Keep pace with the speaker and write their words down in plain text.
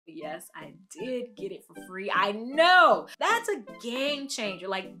Yes, I did get it for free. I know, that's a game changer.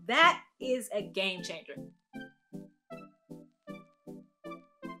 Like, that is a game changer.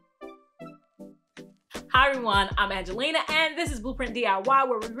 Hi everyone, I'm Angelina and this is Blueprint DIY,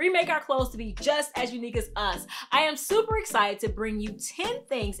 where we remake our clothes to be just as unique as us. I am super excited to bring you 10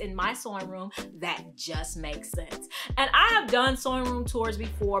 things in my sewing room that just make sense. And I have done sewing room tours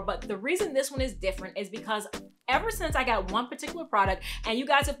before, but the reason this one is different is because ever since I got one particular product, and you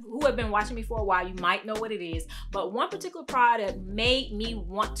guys who have been watching me for a while, you might know what it is, but one particular product made me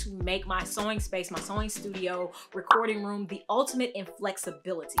want to make my sewing space, my sewing studio, recording room, the ultimate in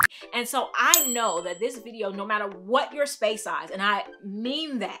flexibility. And so I know that this video, no matter what your space size, and I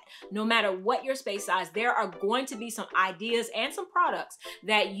mean that, no matter what your space size, there are going to be some ideas and some products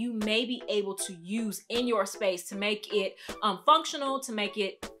that you may be able to use in your space to make it functional, to make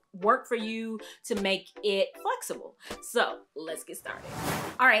it work for you, to make it flexible. So let's get started.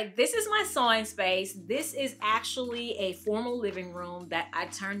 All right, this is my sewing space. This is actually a formal living room that I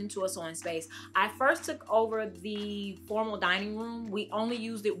turned into a sewing space. I first took over the formal dining room. We only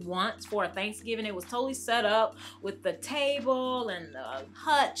used it once for a Thanksgiving. It was totally set up with the table and the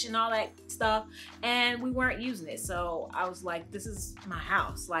hutch and all that stuff, and we weren't using it. So I was like, this is my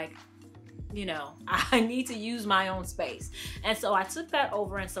house. Like, you know, I need to use my own space. And so I took that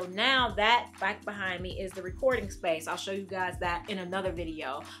over, and so now that back behind me is the recording space. I'll show you guys that in another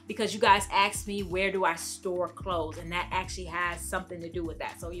video, because you guys asked me where do I store clothes, and that actually has something to do with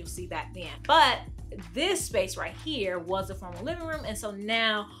that, so you'll see that then. But this space right here was the formal living room, and so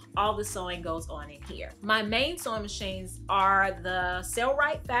now all the sewing goes on in here. My main sewing machines are the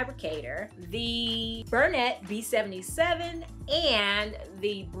Sailrite Fabricator, the Burnett B77, and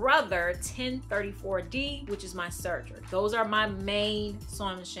the Brother 1034D, which is my serger. Those are my main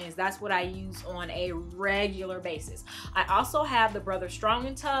sewing machines. That's what I use on a regular basis. I also have the Brother Strong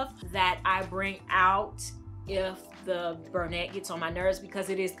and Tough that I bring out if the Burnett gets on my nerves, because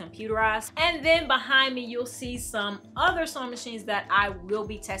it is computerized. And then behind me, you'll see some other sewing machines that I will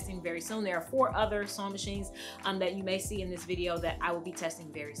be testing very soon. There are 4 other sewing machines that you may see in this video that I will be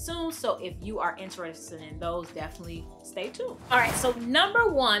testing very soon. So if you are interested in those, definitely stay tuned. All right, so number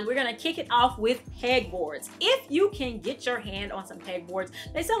 1, we're gonna kick it off with pegboards. If you can get your hand on some pegboards,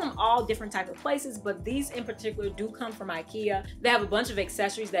 they sell them all different type of places, but these in particular do come from IKEA. They have a bunch of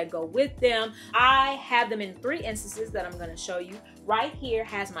accessories that go with them. I have them in 3 instances that I'm going to show you. Right here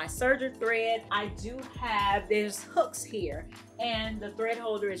has my serger thread. I do have, there's hooks here, and the thread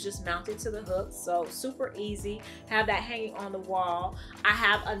holder is just mounted to the hooks, so super easy. Have that hanging on the wall. I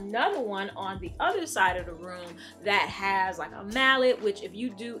have another one on the other side of the room that has like a mallet, which if you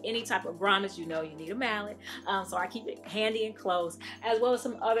do any type of grommets, you know you need a mallet. So I keep it handy and close, as well as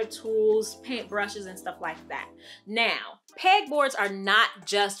some other tools, paint brushes and stuff like that. Now, pegboards are not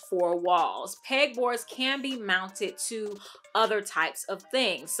just for walls. Pegboards can be mounted to other types of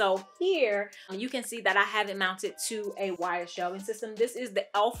things. So here you can see that I have it mounted to a wire shelving system. This is the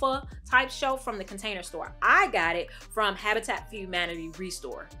Alpha type shelf from the Container Store. I got it from Habitat for Humanity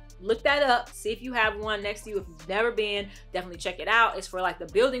Restore. Look that up, see if you have one next to you. If you've never been, definitely check it out. It's for like the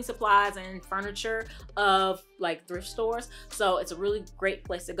building supplies and furniture of like thrift stores. So it's a really great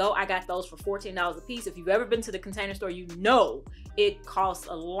place to go. I got those for $14 a piece. If you've ever been to the Container Store, you know it costs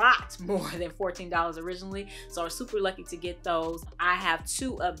a lot more than $14 originally. So I'm super lucky to get those. I have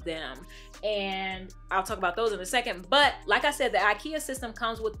 2 of them, and I'll talk about those in a second. But like I said, the IKEA system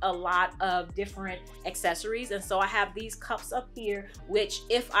comes with a lot of different accessories. And so I have these cups up here, which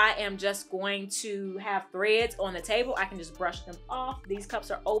if I am just going to have threads on the table, I can just brush them off. These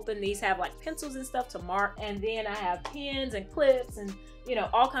cups are open. These have like pencils and stuff to mark. And then I have pins and clips and, you know,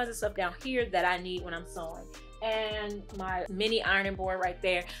 all kinds of stuff down here that I need when I'm sewing. And my mini ironing board right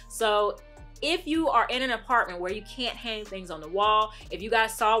there. So if you are in an apartment where you can't hang things on the wall, if you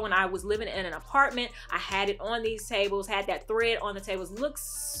guys saw when I was living in an apartment, I had it on these tables, had that thread on the tables. Looks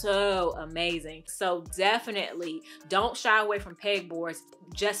so amazing. So definitely don't shy away from pegboards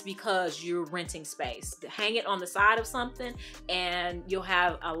just because you're renting space. Hang it on the side of something and you'll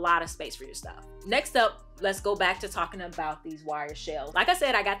have a lot of space for your stuff. Next up, let's go back to talking about these wire shelves. Like I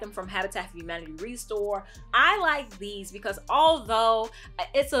said, I got them from Habitat for Humanity Restore. I like these because although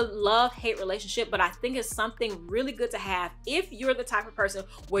it's a love-hate relationship, but I think it's something really good to have if you're the type of person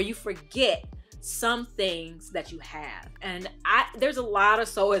where you forget some things that you have. And there's a lot of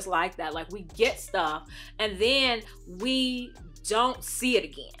sewers like that. Like, we get stuff and then we don't see it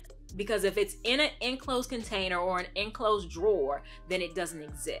again, because if it's in an enclosed container or an enclosed drawer, then it doesn't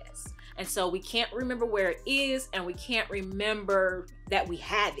exist. And so we can't remember where it is, and we can't remember that we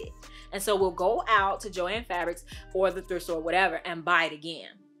have it. And so we'll go out to Joann Fabrics or the thrift store, whatever, and buy it again.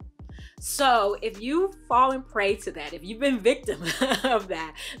 So if you've fallen prey to that, if you've been victim of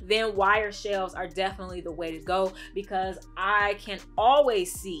that, then wire shelves are definitely the way to go, because I can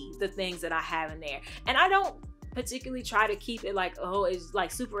always see the things that I have in there. And I don't particularly try to keep it like, oh, it's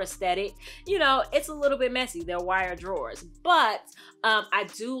like super aesthetic. You know, it's a little bit messy. They're wire drawers, but I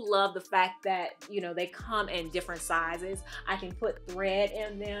do love the fact that, you know, they come in different sizes. I can put thread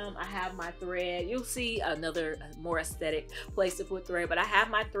in them. I have my thread. You'll see another more aesthetic place to put thread, but I have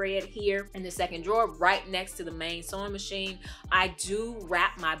my thread here in the second drawer right next to the main sewing machine. I do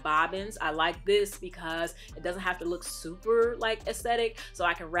wrap my bobbins. I like this because it doesn't have to look super like aesthetic. So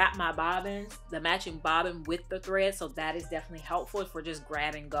I can wrap my bobbins, the matching bobbin with the thread. So that is definitely helpful for just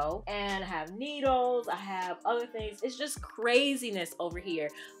grab and go. And I have needles. I have other things. It's just craziness over here,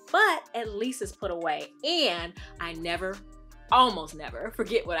 but at least it's put away. And I almost never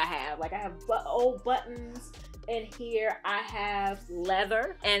forget what I have. Like I have old buttons in here. I have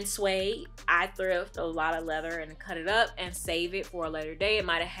leather and suede. I thrift a lot of leather and cut it up and save it for a later day. It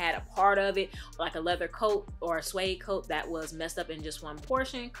might have had a part of it, like a leather coat or a suede coat that was messed up in just one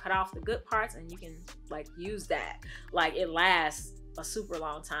portion. Cut off the good parts and you can like use that. Like it lasts a super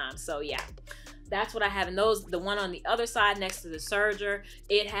long time. So yeah, that's what I have in those. The one on the other side next to the serger,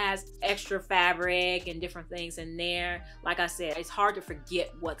 it has extra fabric and different things in there. Like I said, it's hard to forget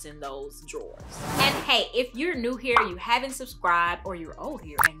what's in those drawers. And hey, if you're new here, you haven't subscribed, or you're old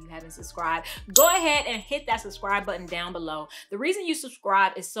here and you haven't subscribed, go ahead and hit that subscribe button down below. The reason you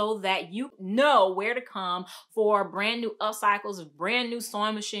subscribe is so that you know where to come for brand new upcycles, brand new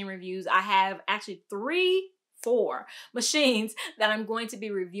sewing machine reviews. I have actually four machines that I'm going to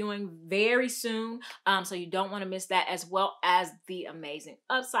be reviewing very soon, so you don't want to miss that, as well as the amazing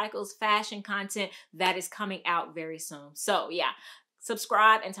upcycles fashion content that is coming out very soon. So yeah,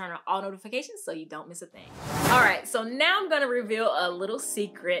 subscribe and turn on all notifications so you don't miss a thing. All right, so now I'm gonna reveal a little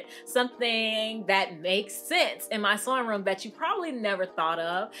secret, something that makes sense in my sewing room that you probably never thought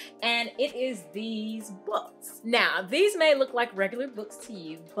of, and it is these books. Now, these may look like regular books to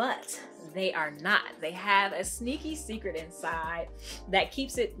you, but they are not. They have a sneaky secret inside that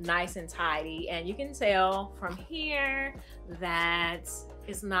keeps it nice and tidy, and you can tell from here that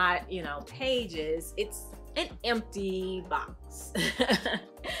it's not, you know, pages, it's an empty box.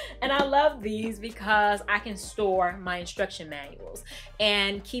 And I love these because I can store my instruction manuals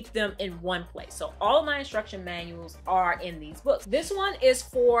and keep them in one place. So all of my instruction manuals are in these books. This one is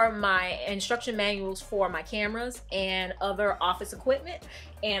for my instruction manuals for my cameras and other office equipment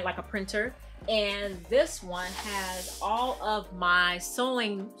and like a printer. And this one has all of my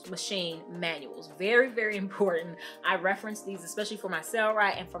sewing machine manuals. Very, very important. I reference these especially for my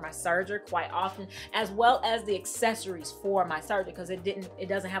Sailrite and for my serger quite often, as well as the accessories for my serger, because it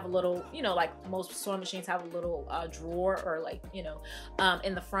doesn't have a little, you know, like most sewing machines have a little drawer or like, you know,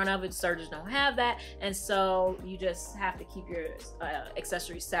 in the front of it. Sergers don't have that, and so you just have to keep your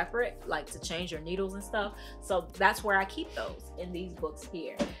accessories separate, like to change your needles and stuff. So that's where I keep those, in these books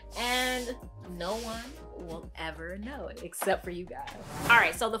here. And no one will ever know it except for you guys. All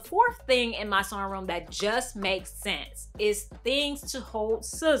right, so the fourth thing in my sewing room that just makes sense is things to hold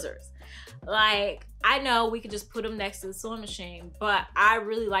scissors. Like, I know we could just put them next to the sewing machine, but I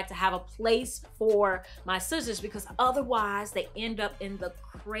really like to have a place for my scissors, because otherwise they end up in the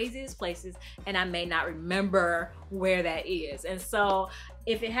craziest places and I may not remember where that is. And so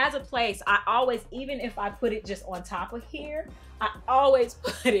if it has a place, I always, even if I put it just on top of here, I always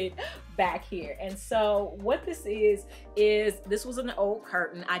put it back here. And so what this is this was an old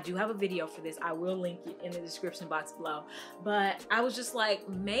curtain. I do have a video for this. I will link it in the description box below. But I was just like,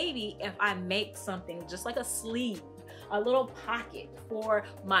 maybe if I make something just like a sleeve, a little pocket for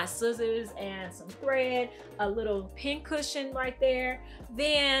my scissors and some thread, a little pin cushion right there,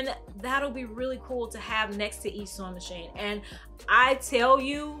 then that'll be really cool to have next to each sewing machine. And I tell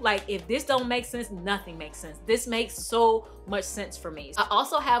you, like, if this don't make sense, nothing makes sense. This makes so much sense for me. I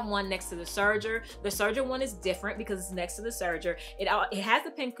also have one next to the serger. The serger one is different because it's next to the serger. It has the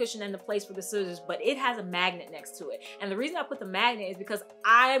pin cushion and the place for the scissors, but it has a magnet next to it. And the reason I put the magnet is because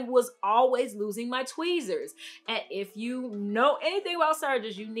I was always losing my tweezers. And if you know anything about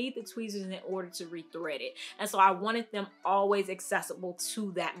sergers, you need the tweezers in order to rethread it. And so I wanted them always accessible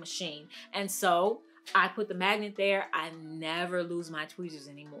to that machine. And so I put the magnet there. I never lose my tweezers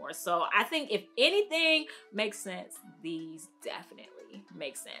anymore. So I think if anything makes sense, these definitely definitely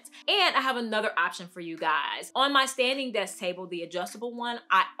makes sense. And I have another option for you guys. On my standing desk table, the adjustable one,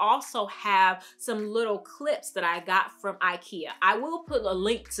 I also have some little clips that I got from IKEA. I will put a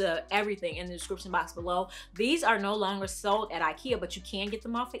link to everything in the description box below. These are no longer sold at IKEA, but you can get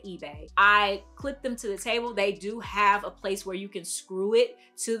them off of eBay. I clipped them to the table. They do have a place where you can screw it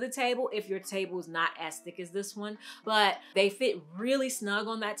to the table if your table is not as thick as this one, but they fit really snug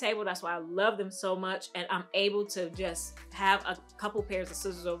on that table. That's why I love them so much. And I'm able to just have a couple pairs of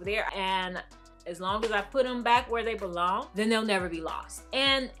scissors over there, and as long as I put them back where they belong, then they'll never be lost.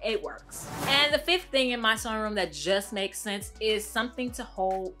 And it works. And the fifth thing in my sewing room that just makes sense is something to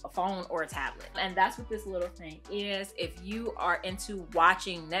hold a phone or a tablet. And that's what this little thing is. If you are into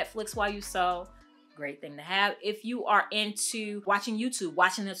watching Netflix while you sew, great thing to have. If you are into watching YouTube,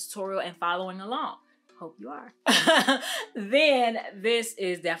 watching a tutorial and following along, hope you are, then this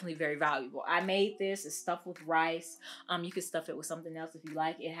is definitely very valuable. I made this, it's stuffed with rice. You can stuff it with something else if you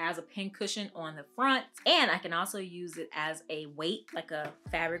like. It has a pin cushion on the front, and I can also use it as a weight, like a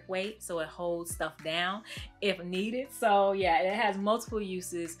fabric weight, so it holds stuff down if needed. So yeah, it has multiple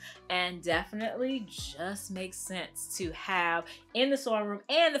uses and definitely just makes sense to have in the sewing room,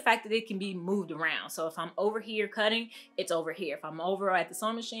 and the fact that it can be moved around. So if I'm over here cutting, it's over here. If I'm over at the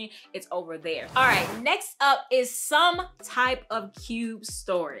sewing machine, it's over there. All right, next up is some type of cube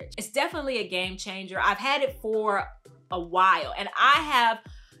storage. It's definitely a game changer. I've had it for a while, and I have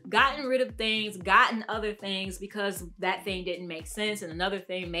gotten rid of things, gotten other things because that thing didn't make sense and another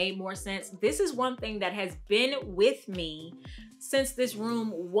thing made more sense. This is one thing that has been with me since this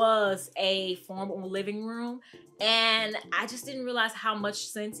room was a formal living room, and I just didn't realize how much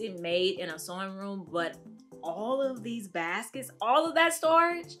sense it made in a sewing room. But all of these baskets, all of that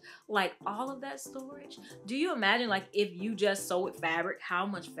storage, like all of that storage. Do you imagine, like, if you just sew with fabric, how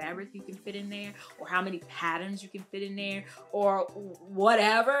much fabric you can fit in there, or how many patterns you can fit in there, or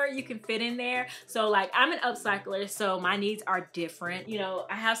whatever you can fit in there? So like, I'm an upcycler, so my needs are different. You know,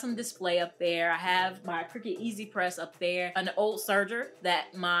 I have some display up there. I have my Cricut Easy Press up there, an old serger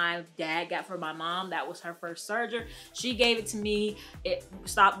that my dad got for my mom. That was her first serger. She gave it to me. It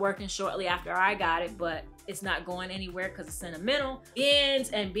stopped working shortly after I got it, but it's not going anywhere because it's sentimental.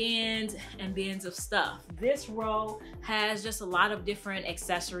 Bins and bins and bins of stuff. This row has just a lot of different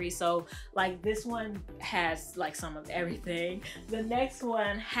accessories. So like this one has like some of everything. The next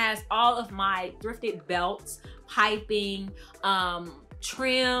one has all of my thrifted belts, piping,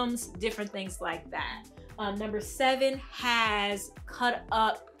 trims, different things like that. Number 7 has cut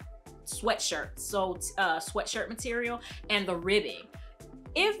up sweatshirts. So sweatshirt material and the ribbing.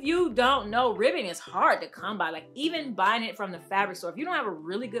 If you don't know, ribbing is hard to come by. Like, even buying it from the fabric store, if you don't have a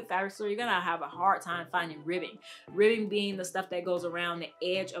really good fabric store, you're gonna have a hard time finding ribbing. Ribbing being the stuff that goes around the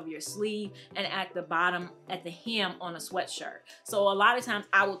edge of your sleeve and at the bottom, at the hem on a sweatshirt. So a lot of times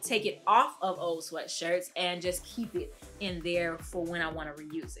I will take it off of old sweatshirts and just keep it in there for when I want to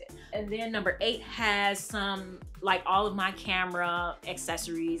reuse it. And then number 8 has some, like, all of my camera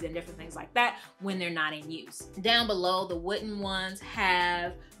accessories and different things like that when they're not in use. Down below, the wooden ones have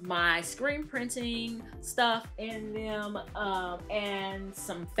my screen printing stuff in them, and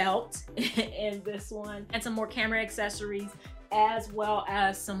some felt in this one, and some more camera accessories, as well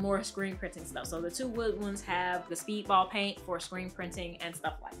as some more screen printing stuff. So the 2 wood ones have the speedball paint for screen printing and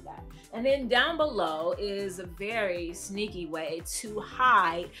stuff like that. And then down below is a very sneaky way to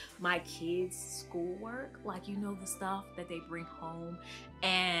hide my kids' schoolwork. Like, you know, the stuff that they bring home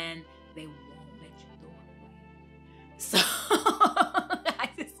and they won't let you throw it away. So I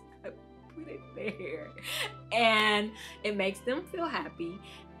just put it there, and it makes them feel happy,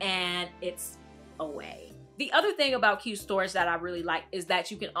 and it's away. The other thing about cube storage that I really like is that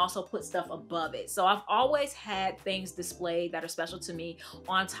you can also put stuff above it. So I've always had things displayed that are special to me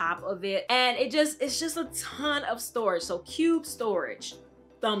on top of it, and it's just a ton of storage. So cube storage,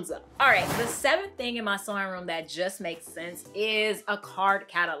 thumbs up. All right, the 7th thing in my sewing room that just makes sense is a card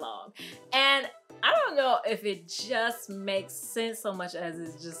catalog. And I don't know if it just makes sense so much as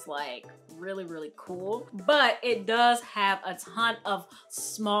it's just like really, really cool, but it does have a ton of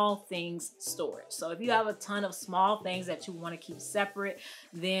small things stored. So if you have a ton of small things that you want to keep separate,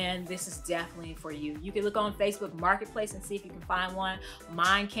 then this is definitely for you. You can look on Facebook Marketplace and see if you can find one.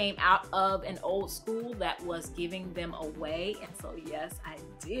 Mine came out of an old school that was giving them away, and so yes, I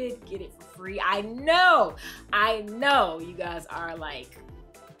did get it for free. I know you guys are like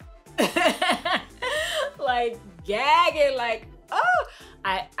like gagging, like, oh,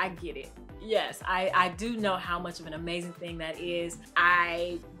 I get it. Yes, I do know how much of an amazing thing that is.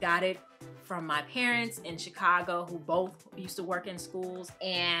 I got it from my parents in Chicago, who both used to work in schools,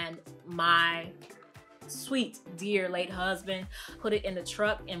 and my sweet, dear late husband put it in the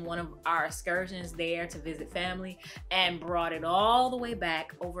truck in one of our excursions there to visit family and brought it all the way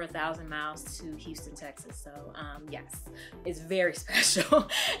back over 1,000 miles to Houston, Texas. So yes, it's very special.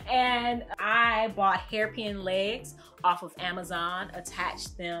 And I bought hairpin legs off of Amazon,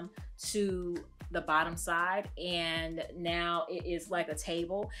 attached them to the bottom side, and now it is like a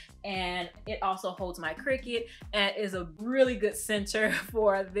table, and it also holds my Cricut and is a really good center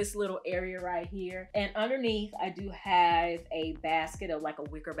for this little area right here. And underneath I do have a basket, of like a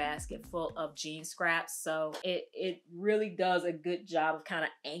wicker basket full of jean scraps, so it really does a good job of kind of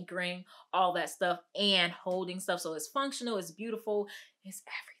anchoring all that stuff and holding stuff, so it's functional, it's beautiful, it's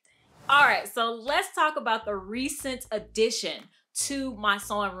everything. All right, so let's talk about the recent addition to my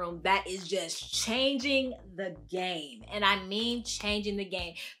sewing room that is just changing the game. And I mean changing the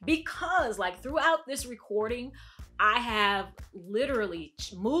game, because like throughout this recording, I have literally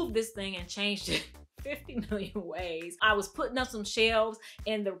moved this thing and changed it 50 million ways. I was putting up some shelves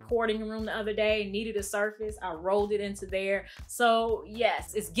in the recording room the other day, needed a surface, I rolled it into there. So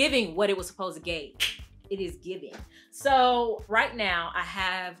yes, it's giving what it was supposed to give. It is giving. So right now I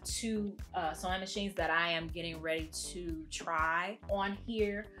have two sewing machines that I am getting ready to try on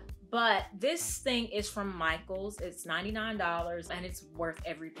here. But this thing is from Michaels. It's $99 and it's worth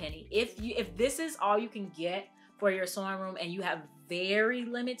every penny. If this is all you can get for your sewing room and you have very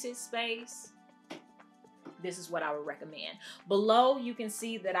limited space, this is what I would recommend. Below, you can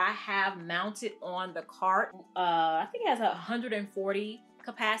see that I have mounted on the cart. I think it has a 140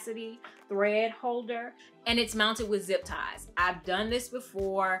 capacity thread holder, and it's mounted with zip ties. I've done this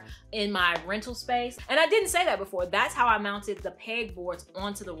before in my rental space, and I didn't say that before. That's how I mounted the pegboards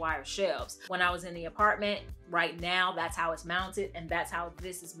onto the wire shelves when I was in the apartment. Right now, that's how it's mounted, and that's how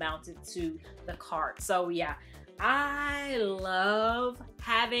this is mounted to the cart. So yeah, I love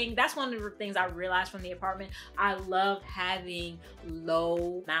having, that's one of the things I realized from the apartment. I love having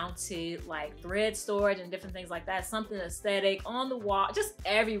low mounted like thread storage and different things like that. Something aesthetic on the wall, just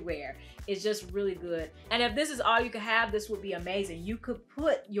everywhere. It's just really good. And if this is all you could have, this would be amazing. You could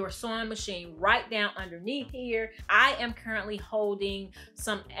put your sewing machine right down underneath here. I am currently holding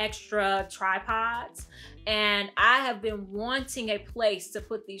some extra tripods, and I have been wanting a place to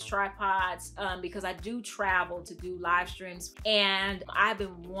put these tripods because I do travel to do live streams, and I've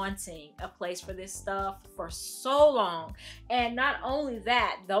been wanting a place for this stuff for so long. And not only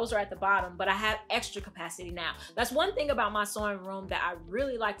that, those are at the bottom, but I have extra capacity now. That's one thing about my sewing room that I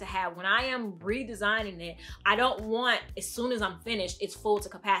really like to have. When I am redesigning it, I don't want, as soon as I'm finished, it's full to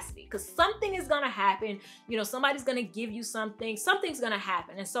capacity, because something is gonna happen. You know, somebody's gonna give you something, something's gonna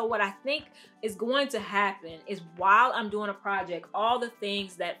happen. And so what I think is going to happen is, while I'm doing a project, all the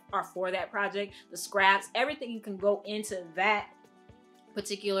things that are for that project, the scraps, everything can go into that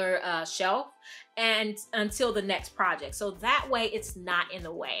particular shelf and until the next project. So that way it's not in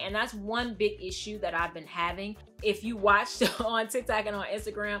the way. And that's one big issue that I've been having. If you watched on TikTok and on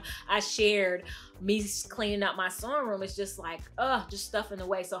Instagram, I shared me cleaning up my sewing room. It's just like, just stuff in the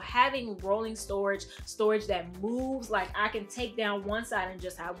way. So having rolling storage that moves, like I can take down one side and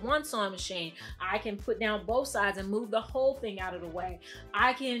just have one sewing machine. I can put down both sides and move the whole thing out of the way.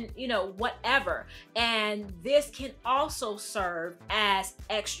 I can, you know, whatever. And this can also serve as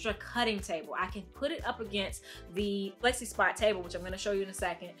extra cutting table. I can put it up against the Flexi Spot table, which I'm going to show you in a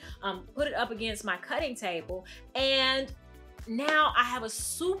second. Put it up against my cutting table, and now I have a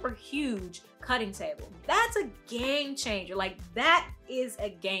super huge cutting table. That's a game changer. Like, that is a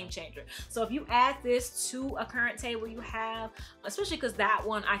game changer. So if you add this to a current table you have, especially because that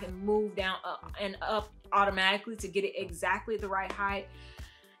one I can move down and up automatically to get it exactly the right height,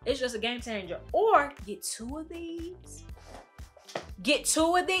 it's just a game changer. Or get two of these. Get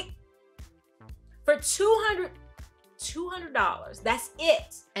two of these for $200. That's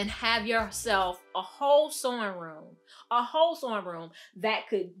it. And have yourself a whole sewing room that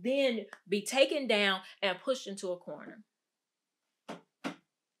could then be taken down and pushed into a corner. I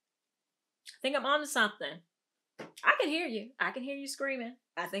think I'm onto something. I can hear you. I can hear you screaming.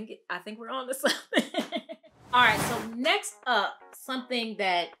 I think we're on to something. All right, so next up, something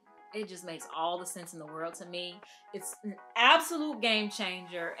that it just makes all the sense in the world to me. It's an absolute game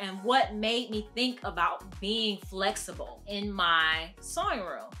changer, and what made me think about being flexible in my sewing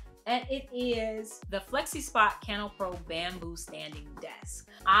room. And it is the Flexi Spot Cano Pro Bamboo Standing Desk.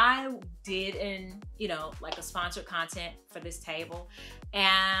 I did like a sponsored content for this table,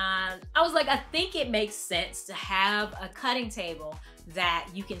 and I was like, I think it makes sense to have a cutting table that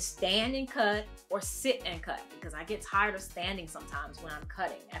you can stand and cut or sit and cut, because I get tired of standing sometimes when I'm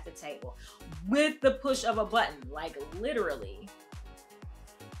cutting at the table, with the push of a button, like literally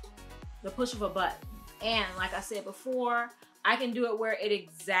the push of a button. And like I said before, I can do it where it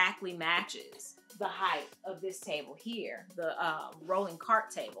exactly matches the height of this table here, the rolling cart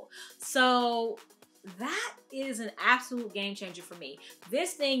table. So that is an absolute game changer for me.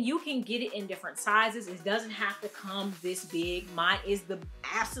 This thing, you can get it in different sizes. It doesn't have to come this big. Mine is the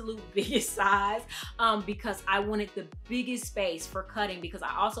absolute biggest size because I wanted the biggest space for cutting, because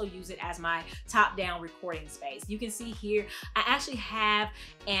I also use it as my top-down recording space. You can see here, I actually have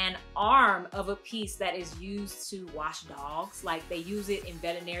an arm of a piece that is used to wash dogs. Like, they use it in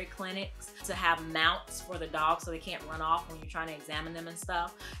veterinary clinics to have mounts for the dogs so they can't run off when you're trying to examine them and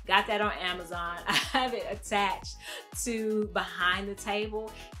stuff. Got that on Amazon. I have it attached to behind the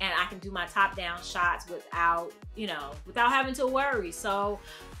table, and I can do my top-down shots without, you know, without having to worry. So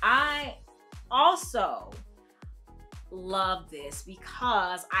I also love this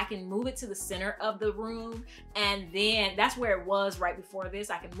because I can move it to the center of the room, and then that's where it was right before this.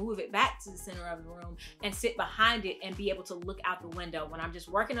 I can move it back to the center of the room and sit behind it and be able to look out the window when I'm just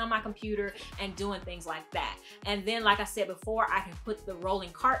working on my computer and doing things like that. And then, like I said before, I can put the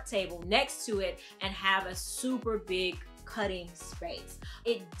rolling cart table next to it and have a super big cutting space.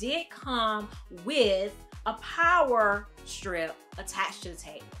 It did come with a power strip attached to the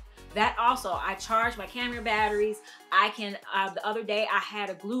table. That also, I charge my camera batteries. I can, the other day I had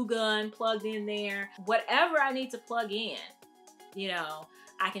a glue gun plugged in there. Whatever I need to plug in, you know,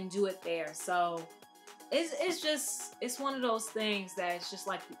 I can do it there. So it's one of those things that it's just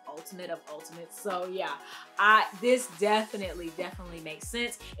like the ultimate of ultimates. So yeah, this definitely makes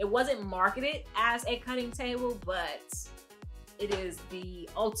sense. It wasn't marketed as a cutting table, but it is the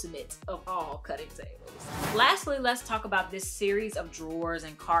ultimate of all cutting tables. Lastly, let's talk about this series of drawers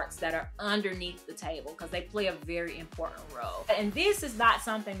and carts that are underneath the table, because they play a very important role. And this is not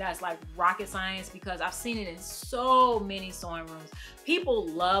something that's like rocket science, because I've seen it in so many sewing rooms. People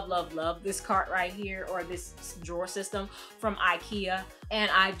love this cart right here, or this drawer system from IKEA, and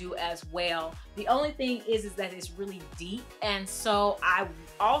I do as well. The only thing is that it's really deep, and so I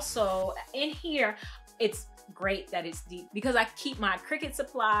also, in here, it's great that it's deep because I keep my Cricut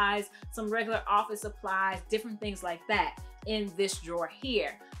supplies, some regular office supplies, different things like that in this drawer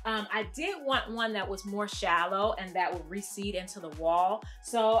here. I did want one that was more shallow and that would recede into the wall.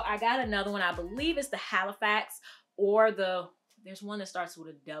 So I got another one. I believe it's the Halifax, or there's one that starts with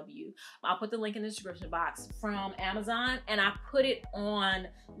a W. I'll put the link in the description box, from Amazon, and I put it on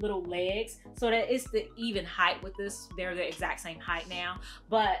little legs so that it's the even height with this. They're the exact same height now,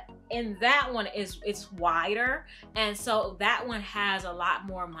 but in that one it's wider, and so that one has a lot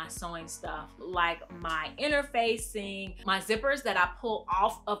more of my sewing stuff, like my interfacing, my zippers that I pull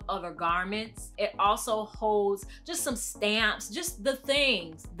off of other garments. It also holds just some stamps, just the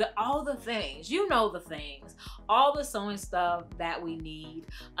things, all the things, you know, the things, all the sewing stuff that we need,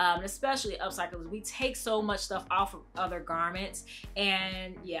 especially upcyclers. We take so much stuff off of other garments,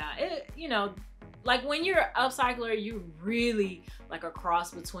 and yeah, you know, like when you're an upcycler, you're really like a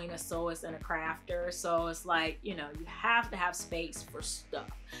cross between a sewist and a crafter. So it's like, you know, you have to have space for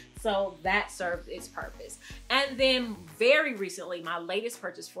stuff. So that serves its purpose. And then very recently, my latest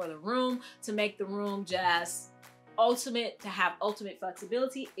purchase for the room, to make the room just ultimate, to have ultimate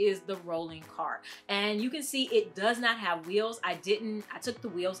flexibility, is the rolling cart. And you can see it does not have wheels. I took the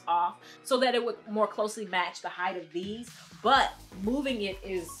wheels off so that it would more closely match the height of these, but moving it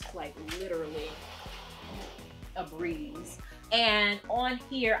is like literally a breeze. And on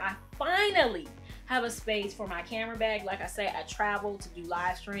here, I finally have a space for my camera bag. Like I say, I travel to do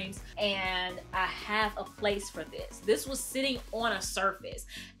live streams, and I have a place for this. This was sitting on a surface,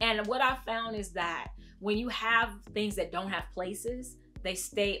 and what I found is that when you have things that don't have places, they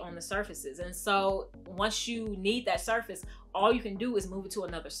stay on the surfaces. And so once you need that surface, all you can do is move it to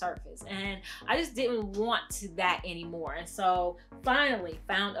another surface. And I just didn't want that anymore. And so finally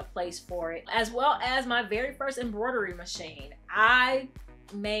found a place for it, as well as my very first embroidery machine. I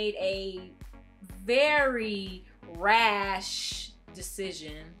made a very rash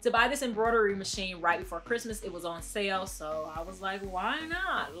decision to buy this embroidery machine right before Christmas. It was on sale, so I was like, why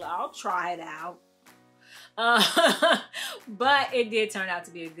not? I'll try it out. But it did turn out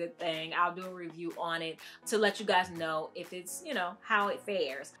to be a good thing. I'll do a review on it to let you guys know if it's, you know, how it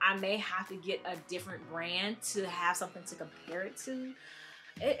fares. I may have to get a different brand to have something to compare it to.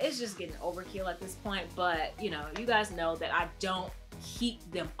 It's just getting overkill at this point, but you know, you guys know that I don't keep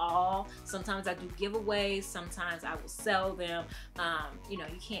them all. Sometimes I do giveaways, sometimes I will sell them. You know,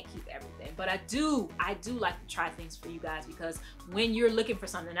 you can't keep everything, but I do like to try things for you guys, because when you're looking for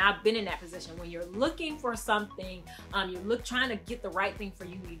something, and I've been in that position, when you're looking for something, you're trying to get the right thing for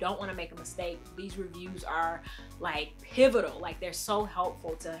you, you don't want to make a mistake. These reviews are like pivotal, like they're so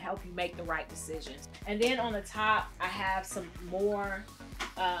helpful to help you make the right decisions. And then on the top, I have some more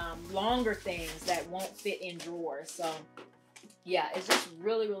longer things that won't fit in drawers. So yeah, it's just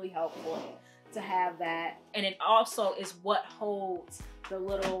really helpful to have that. And it also is what holds the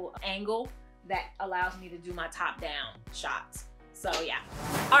little angle that allows me to do my top down shots. So yeah.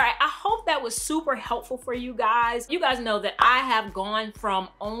 All right, I hope that was super helpful for you guys. You guys know that I have gone from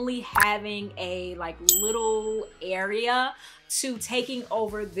only having a like little area to taking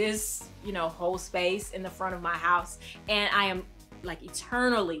over this, you know, whole space in the front of my house. And I am like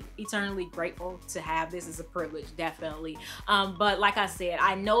eternally grateful to have this. As a privilege, definitely. But like I said,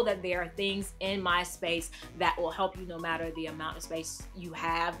 I know that there are things in my space that will help you no matter the amount of space you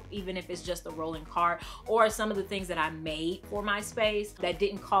have, even if it's just a rolling cart, or some of the things that I made for my space that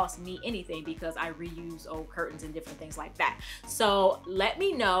didn't cost me anything because I reuse old curtains and different things like that. So let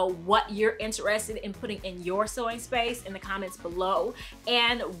me know what you're interested in putting in your sewing space in the comments below,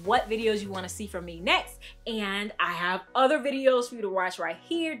 and what videos you want to see from me next. And I have other videos for you to watch right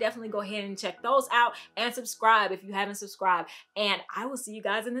here. Definitely go ahead and check those out, and subscribe if you haven't subscribed. And I will see you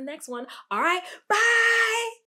guys in the next one. All right, bye.